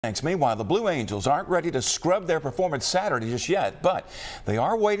Thanks. Meanwhile, the Blue Angels aren't ready to scrub their performance Saturday just yet, but they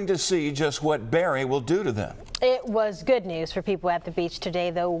are waiting to see just what Barry will do to them. It was good news for people at the beach today,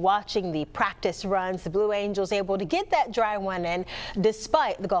 though, watching the practice runs. The Blue Angels able to get that dry one in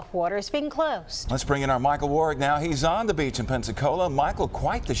despite the Gulf waters being closed. Let's bring in our Michael Warwick now. He's on the beach in Pensacola. Michael,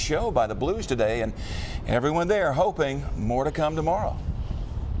 quite the show by the Blues today, and everyone there hoping more to come tomorrow.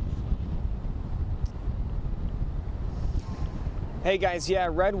 Hey guys, yeah,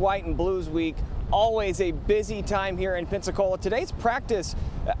 Red, White, and Blues Week, always a busy time here in Pensacola. Today's practice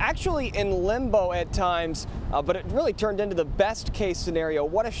actually in limbo at times, but it really turned into the best case scenario.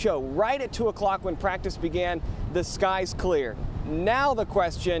 What a show. Right at 2 o'clock when practice began, the skies clear. Now the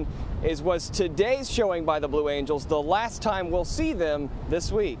question is, was today's showing by the Blue Angels the last time we'll see them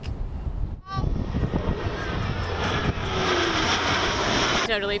this week?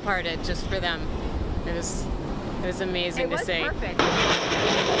 Totally parted just for them. It was amazing to see. Perfect.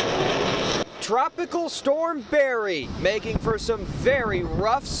 Tropical Storm Barry making for some very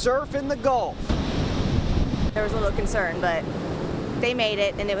rough surf in the Gulf. There was a little concern, but they made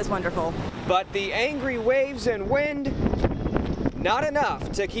it and it was wonderful. But the angry waves and wind, not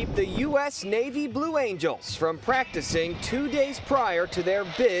enough to keep the U.S. Navy Blue Angels from practicing 2 days prior to their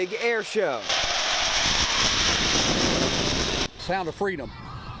big air show. Sound of freedom.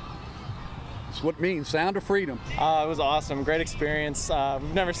 That's what it means, sound of freedom. It was awesome, great experience.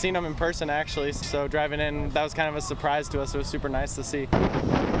 We've never seen them in person actually, so driving in, that was kind of a surprise to us. It was super nice to see.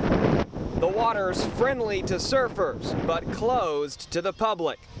 The water's friendly to surfers, but closed to the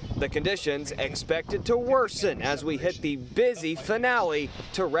public. The conditions expected to worsen as we hit the busy finale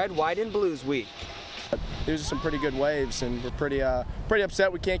to Red, White, and Blues Week. There's some pretty good waves, and we're pretty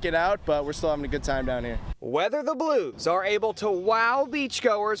upset we can't get out, but we're still having a good time down here. Whether the Blues are able to wow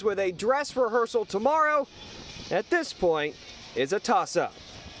beachgoers with a dress rehearsal tomorrow, at this point, is a toss-up.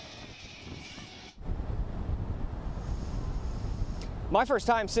 My first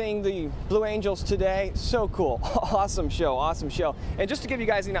time seeing the Blue Angels today, so cool. Awesome show, awesome show. And just to give you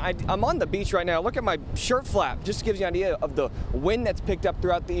guys an idea, I'm on the beach right now. Look at my shirt flap, just gives you an idea of the wind that's picked up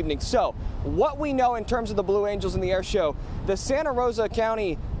throughout the evening. So, what we know in terms of the Blue Angels and the air show, the Santa Rosa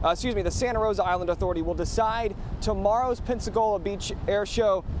Island Authority will decide tomorrow's Pensacola Beach air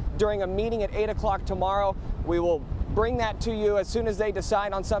show during a meeting at 8 o'clock tomorrow. We will bring that to you as soon as they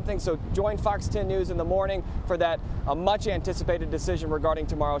decide on something, so join Fox 10 News in the morning for that much anticipated decision regarding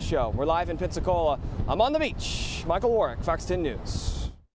tomorrow's show. We're live in Pensacola. I'm on the beach. Michael Warwick, Fox 10 News.